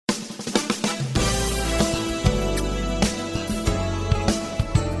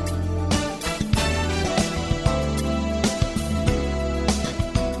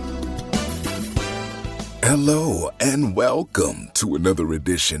Hello and welcome to another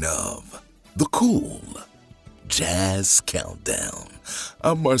edition of The Cool Jazz Countdown.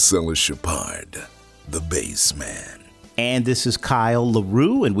 I'm Marcellus Shepard, the bass man. And this is Kyle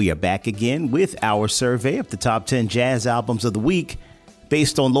LaRue, and we are back again with our survey of the top 10 jazz albums of the week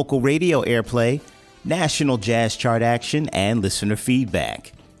based on local radio airplay, national jazz chart action, and listener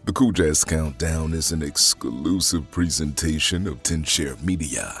feedback. The Cool Jazz Countdown is an exclusive presentation of 10 Share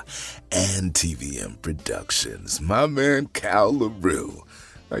Media and TVM Productions. My man, Kyle LaRue.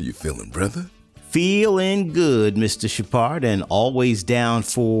 How you feeling, brother? Feeling good, Mr. Shepard, and always down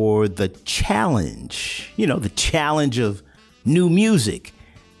for the challenge. You know, the challenge of new music,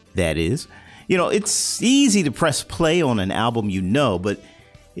 that is. You know, it's easy to press play on an album you know, but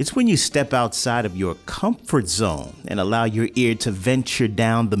it's when you step outside of your comfort zone and allow your ear to venture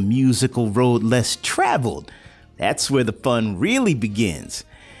down the musical road less traveled. That's where the fun really begins.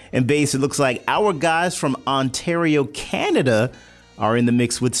 And bass, it looks like our guys from Ontario, Canada are in the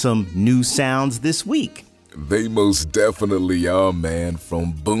mix with some new sounds this week. They most definitely are, man,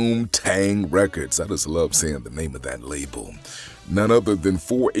 from Boom Tang Records. I just love saying the name of that label. None other than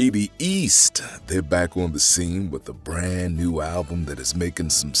 480 East. They're back on the scene with a brand new album that is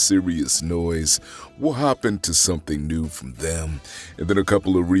making some serious noise. We'll hop into something new from them. And then a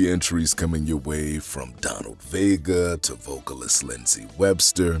couple of re-entries coming your way from Donald Vega to vocalist Lindsey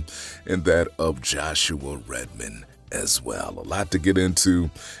Webster and that of Joshua Redman as well. A lot to get into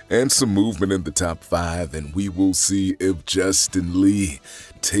and some movement in the top 5, and we will see if Justin Lee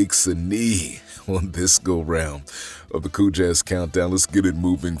takes a knee on this go-round of the Cool Jazz Countdown. Let's get it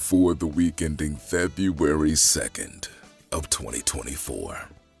moving for the week ending February 2nd of 2024.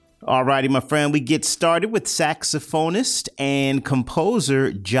 Alrighty, my friend, we get started with saxophonist and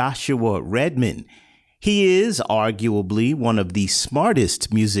composer Joshua Redman. He is arguably one of the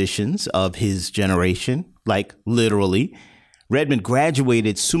smartest musicians of his generation, like literally. Redman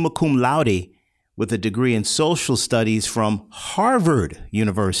graduated summa cum laude with a degree in social studies from Harvard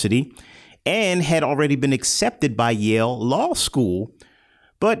University and had already been accepted by Yale Law School,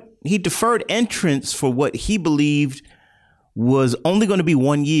 but he deferred entrance for what he believed was only going to be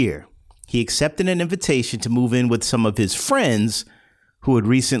 1 year. He accepted an invitation to move in with some of his friends who had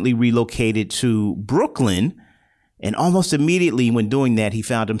recently relocated to Brooklyn, and almost immediately when doing that, he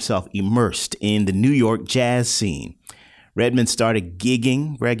found himself immersed in the New York jazz scene. Redman started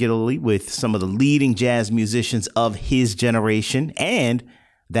gigging regularly with some of the leading jazz musicians of his generation and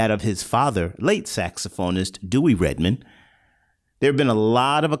that of his father, late saxophonist Dewey Redman. There have been a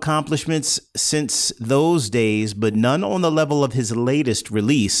lot of accomplishments since those days, but none on the level of his latest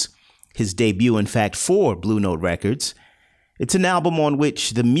release, his debut, in fact, for Blue Note Records. It's an album on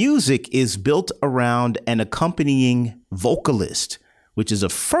which the music is built around an accompanying vocalist, which is a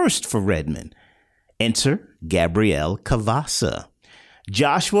first for Redman. Enter Gabrielle Cavassa.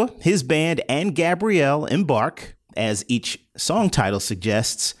 Joshua, his band, and Gabrielle embark, as each song title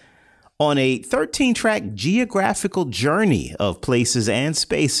suggests, on a 13-track geographical journey of places and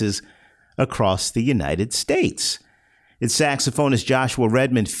spaces across the United States. It's saxophonist Joshua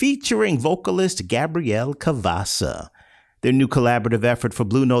Redman featuring vocalist Gabrielle Cavassa. Their new collaborative effort for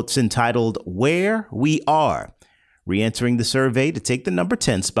Blue Note's entitled Where We Are, re-entering the survey to take the number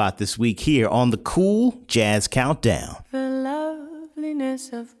 10 spot this week here on the Cool Jazz Countdown. The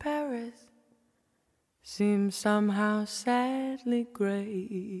loveliness of Paris seems somehow sadly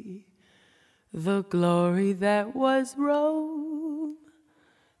gray. The glory that was Rome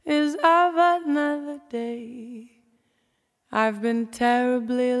is of another day. I've been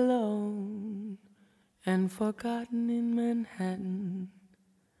terribly alone and forgotten in Manhattan.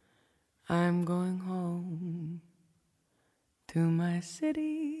 I'm going home to my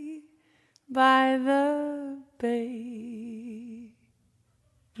city by the bay.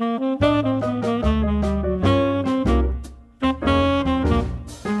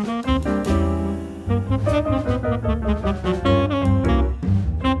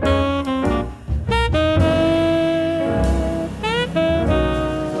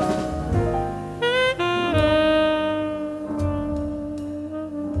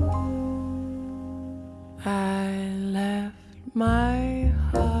 I left my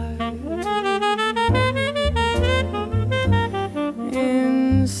heart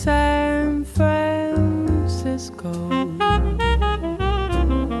in San Francisco,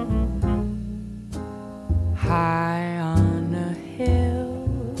 high on a hill.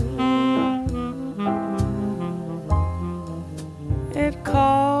 It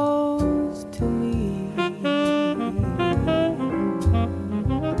calls to me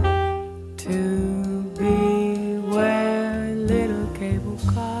to be where little cable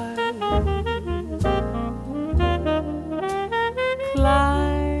cars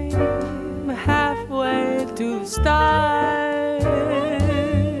climb halfway to the stars.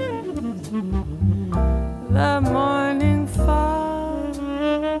 The morning fog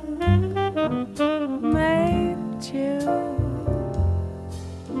may chill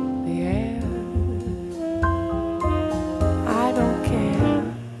the air. I don't care,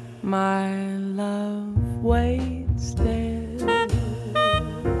 my love waits there.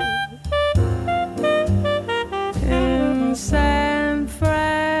 In San Francisco,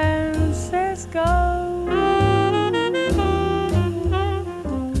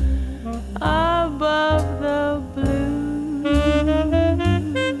 above the blue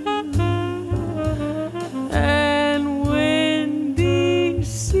and windy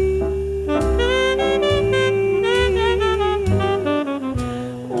sea,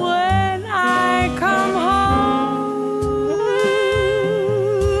 when I come home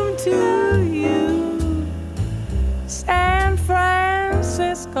to you, San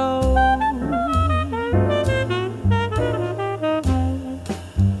Francisco,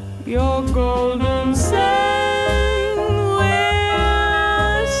 your golden sun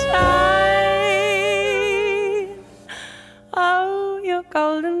will shine. Oh, your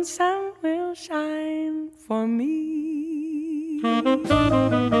golden sun will shine for me.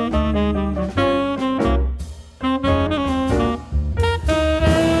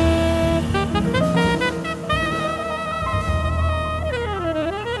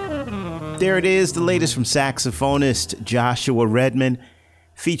 There it is, the latest from saxophonist Joshua Redman,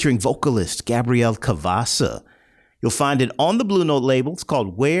 featuring vocalist Gabrielle Cavassa. You'll find it on the Blue Note label. It's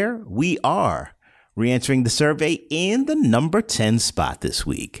called Where We Are, re-entering the survey in the number 10 spot this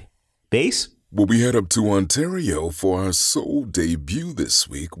week. Bass? Well, we head up to Ontario for our soul debut this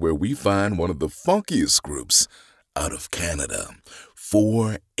week, where we find one of the funkiest groups out of Canada,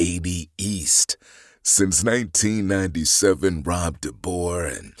 480 East. Since 1997, Rob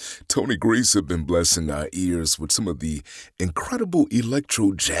DeBoer and Tony Grace have been blessing our ears with some of the incredible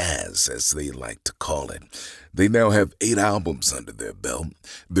electro jazz, as they like to call it. They now have 8 albums under their belt,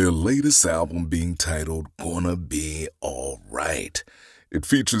 their latest album being titled Gonna Be Alright. It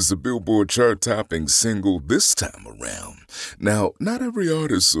features a Billboard chart-topping single this time around. Now, not every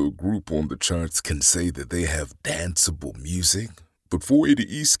artist or group on the charts can say that they have danceable music, but 480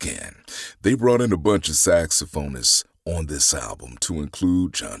 East can. They brought in a bunch of saxophonists on this album to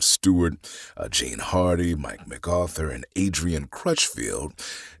include John Stewart, Jane Hardy, Mike MacArthur, and Adrian Crutchfield,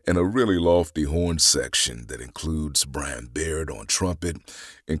 and a really lofty horn section that includes Brian Baird on trumpet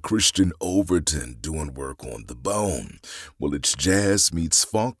and Christian Overton doing work on the bone. Well, it's jazz meets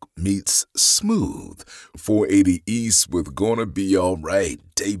funk meets smooth. 480 East with Gonna Be Alright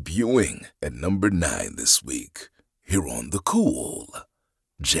debuting at number 9 this week, here on the Cool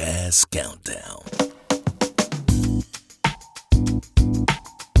Jazz Countdown.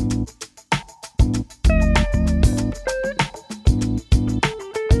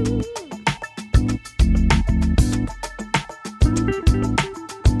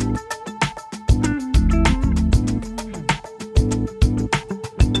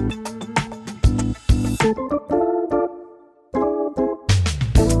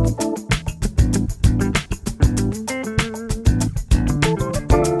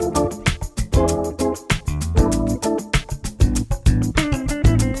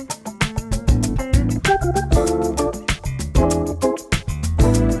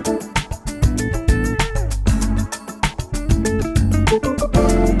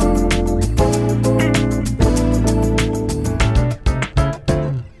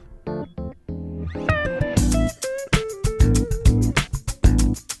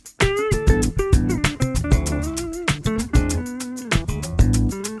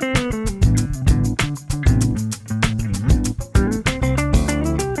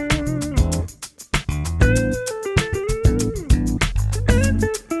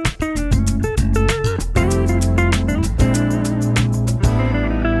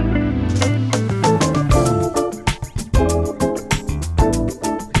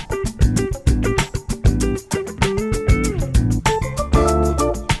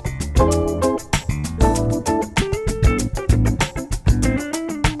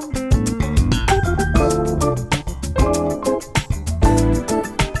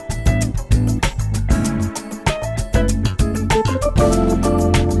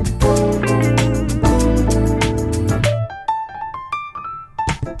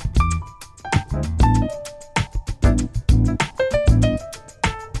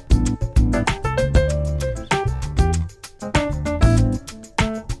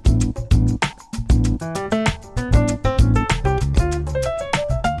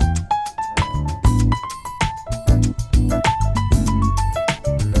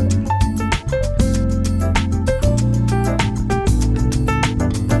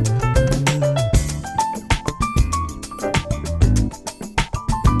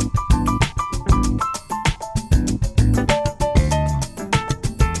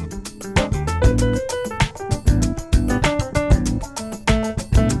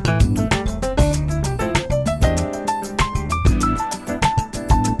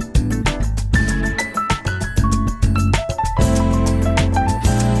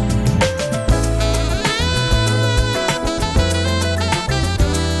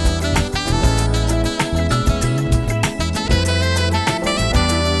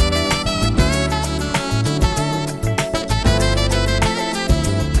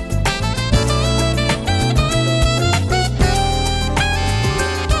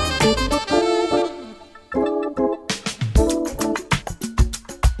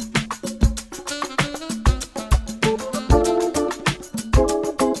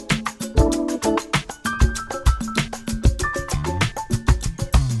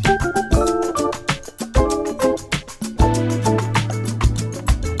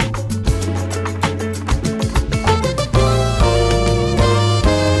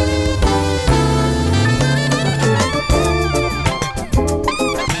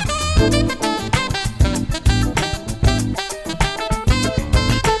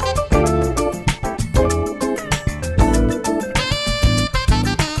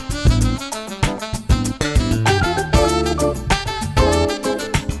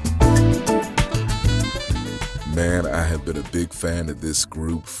 been a big fan of this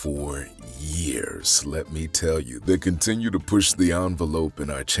group for years. Let me tell you, they continue to push the envelope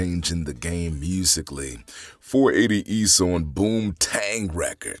and are changing the game musically. 480 East on Boom Tang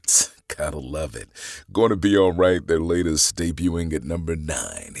Records. Gotta love it. Gonna Be Alright, their latest, debuting at number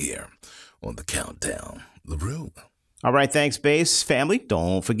 9 here on the Countdown. LaRue. All right, thanks, Bass family.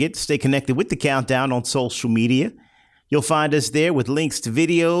 Don't forget to stay connected with the Countdown on social media. You'll find us there with links to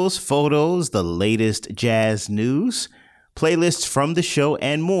videos, photos, the latest jazz news, playlists from the show,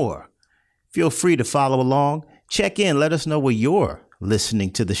 and more. Feel free to follow along. Check in. Let us know where you're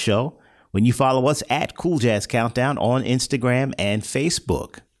listening to the show when you follow us at Cool Jazz Countdown on Instagram and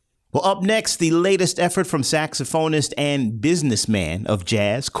Facebook. Well, up next, the latest effort from saxophonist and businessman of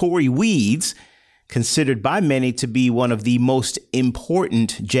jazz, Corey Weeds, considered by many to be one of the most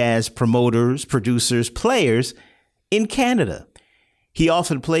important jazz promoters, producers, players in Canada. He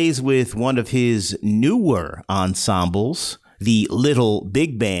often plays with one of his newer ensembles, the Little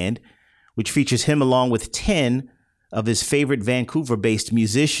Big Band, which features him along with 10 of his favorite Vancouver-based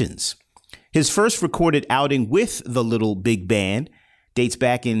musicians. His first recorded outing with the Little Big Band dates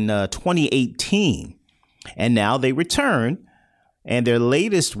back in 2018, and now they return, and their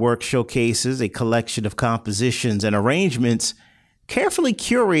latest work showcases a collection of compositions and arrangements carefully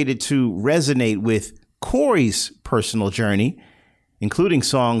curated to resonate with Corey's personal journey, including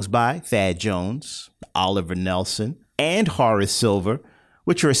songs by Thad Jones, Oliver Nelson, and Horace Silver,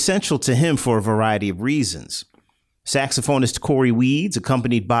 which are essential to him for a variety of reasons. Saxophonist Corey Weeds,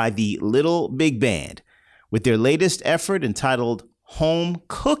 accompanied by the Little Big Band, with their latest effort entitled Home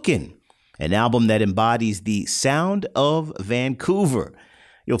Cookin', an album that embodies the sound of Vancouver.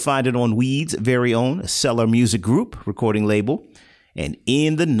 You'll find it on Weeds' very own Cellar Music Group recording label, and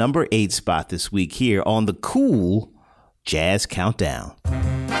in the number 8 spot this week here on the Cool Jazz Countdown.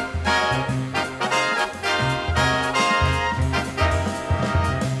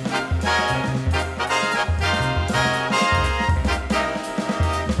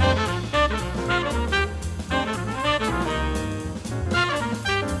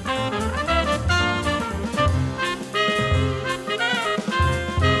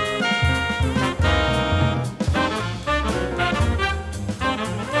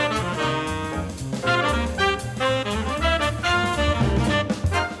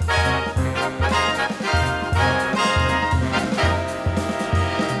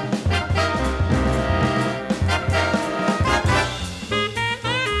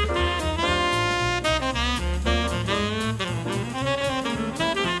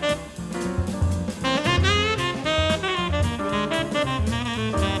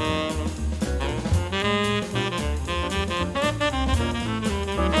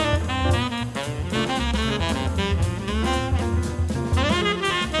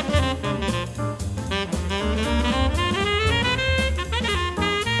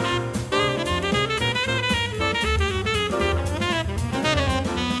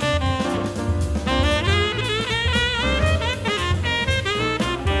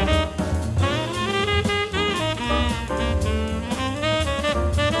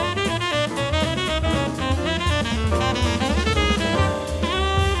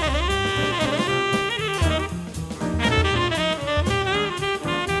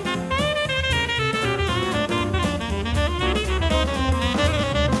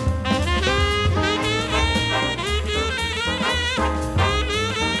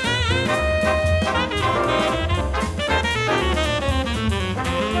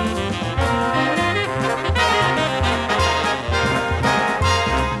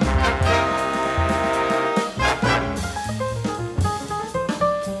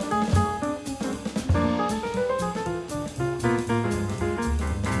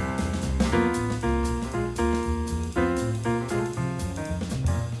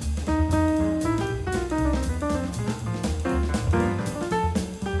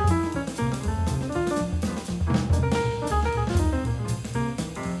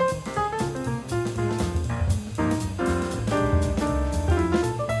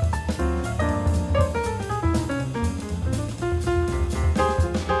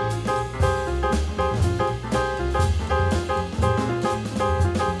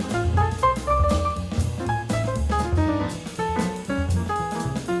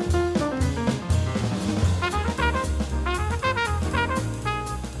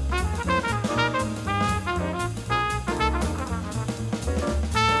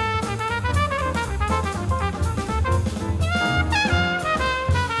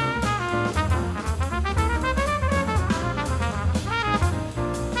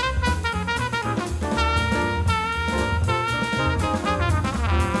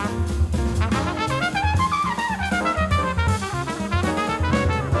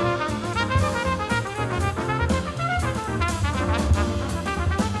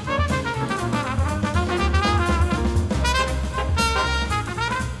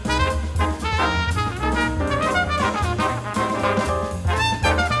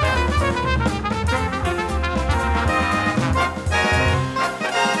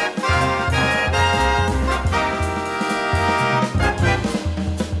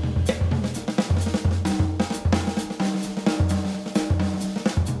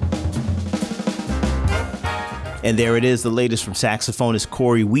 And there it is, the latest from saxophonist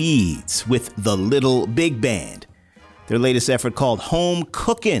Corey Weeds with the Little Big Band. Their latest effort called Home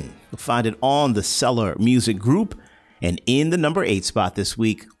Cookin'. You'll find it on the Cellar Music Group and in the number 8 spot this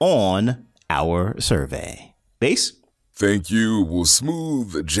week on our survey. Bass? Thank you. Well,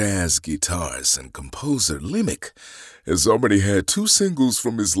 smooth jazz guitarist and composer Limik has already had 2 singles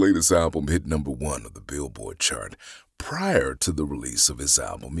from his latest album hit number 1 on the Billboard chart prior to the release of his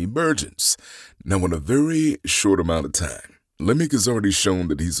album Emergence. Now, in a very short amount of time, Limik has already shown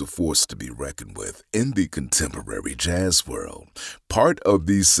that he's a force to be reckoned with in the contemporary jazz world. Part of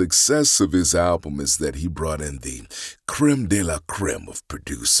the success of his album is that he brought in the creme de la creme of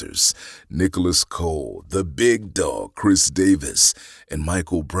producers, Nicholas Cole, the Big Dog, Chris Davis, and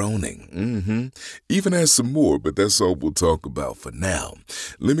Michael Browning. Even has some more, but that's all we'll talk about for now.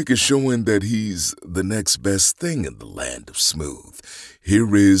 Limik is showing that he's the next best thing in the land of smooth.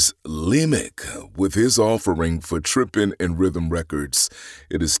 Here is Limik with his offering for Trippin' and Rhythm Records.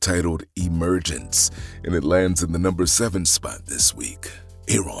 It is titled Emergence, and it lands in the number 7 spot this week,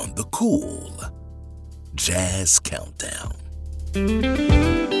 here on the Cool Jazz Countdown.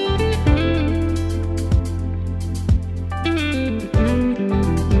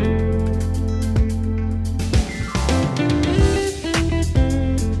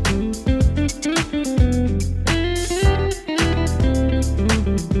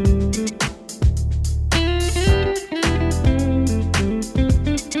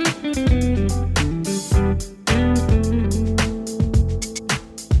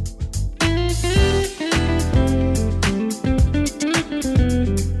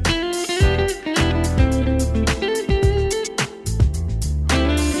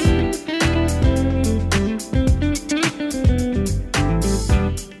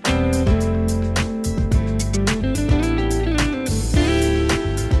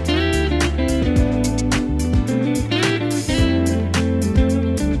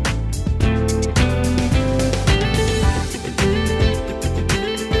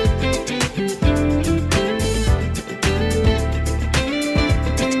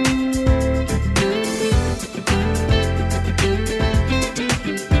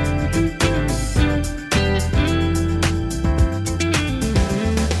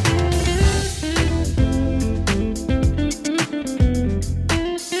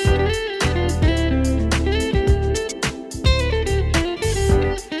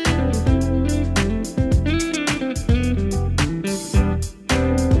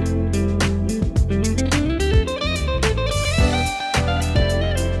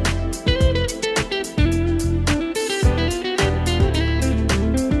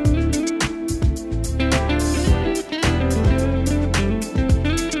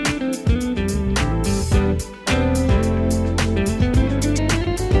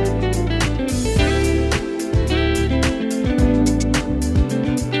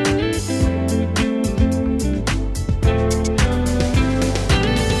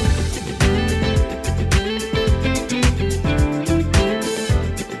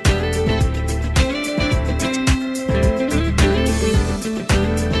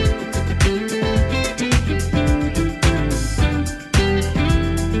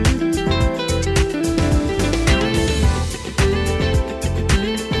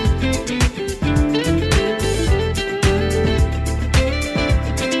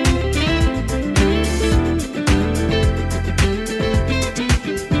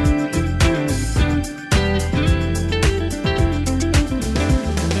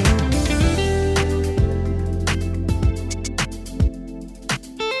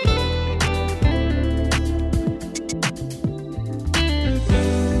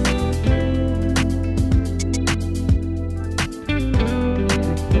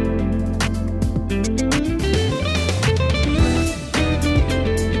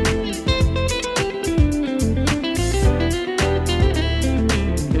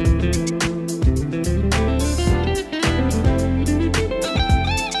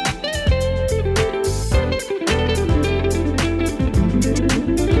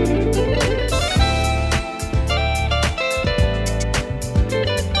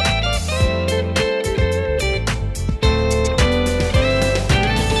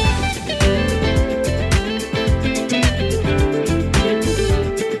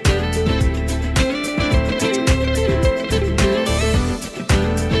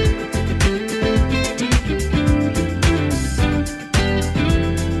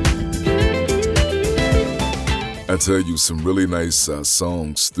 I tell you, some really nice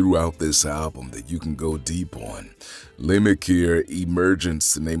songs throughout this album that you can go deep on. Limik here,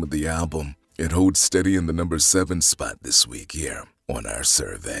 Emergence, the name of the album. It holds steady in the number 7 spot this week here on our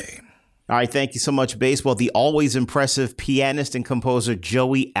survey. All right, thank you so much, Bass. Well, the always impressive pianist and composer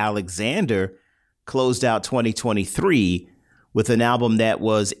Joey Alexander closed out 2023 with an album that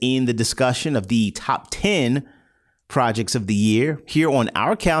was in the discussion of the top 10 projects of the year here on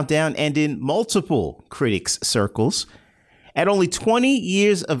our countdown and in multiple critics' circles. At only 20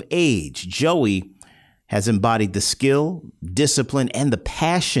 years of age, Joey has embodied the skill, discipline, and the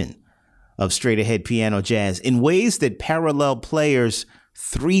passion of straight-ahead piano jazz in ways that parallel players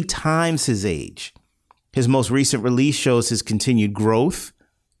 3 times his age. His most recent release shows his continued growth,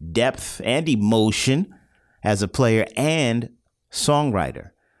 depth, and emotion as a player and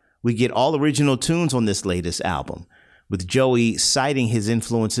songwriter. We get all original tunes on this latest album, with Joey citing his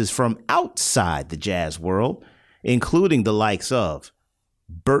influences from outside the jazz world, including the likes of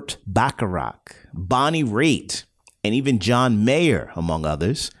Burt Bacharach, Bonnie Raitt, and even John Mayer, among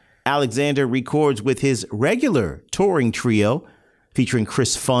others. Alexander records with his regular touring trio, featuring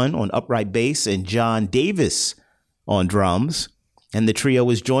Chris Funn on upright bass and John Davis on drums. And the trio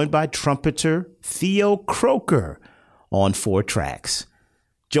is joined by trumpeter Theo Croker on 4 tracks.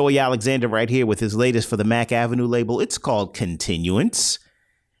 Joey Alexander right here with his latest for the Mack Avenue label. It's called Continuance,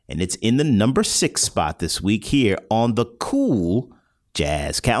 and it's in the number 6 spot this week here on the Cool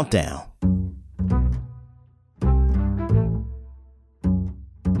Jazz Countdown.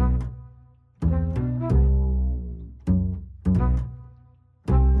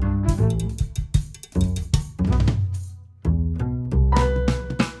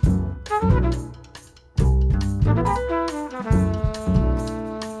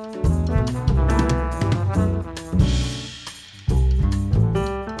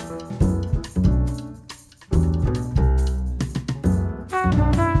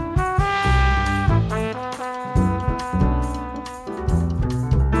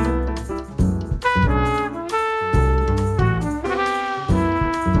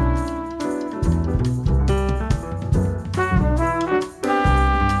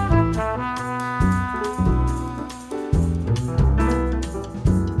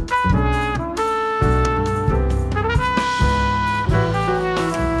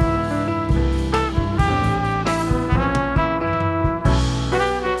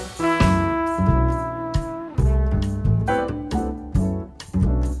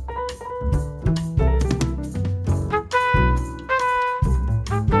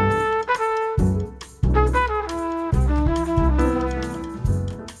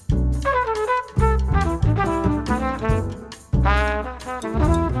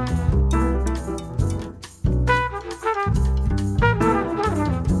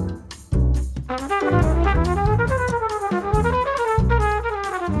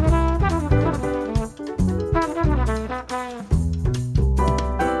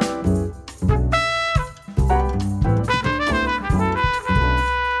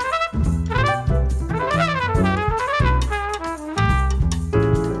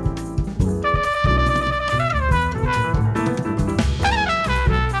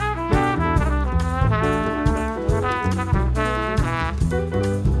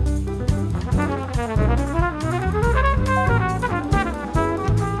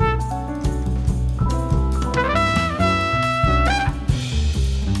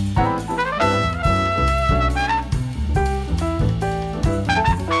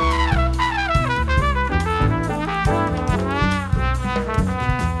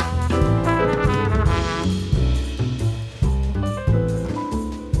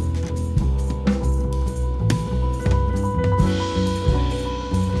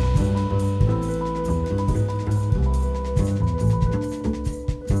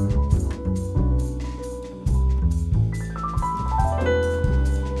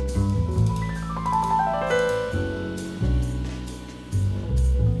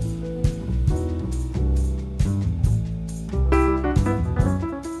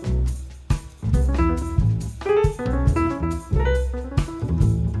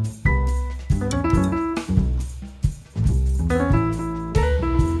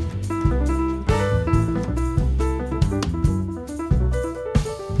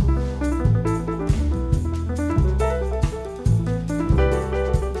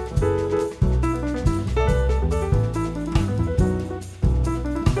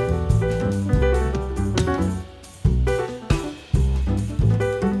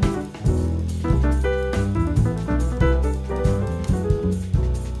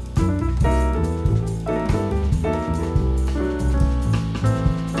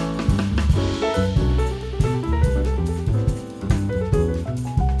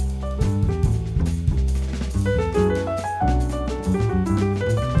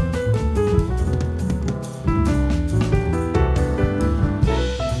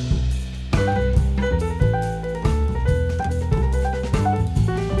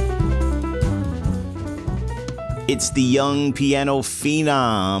 It's the young piano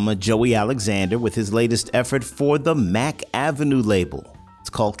phenom, Joey Alexander, with his latest effort for the Mac Avenue label. It's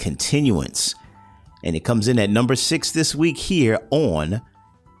called Continuance, and it comes in at number 6 this week here on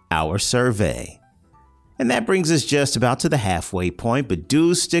our survey. And that brings us just about to the halfway point, but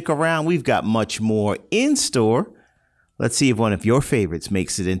do stick around. We've got much more in store. Let's see if one of your favorites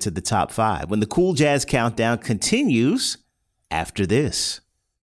makes it into the top 5 when the Cool Jazz Countdown continues after this.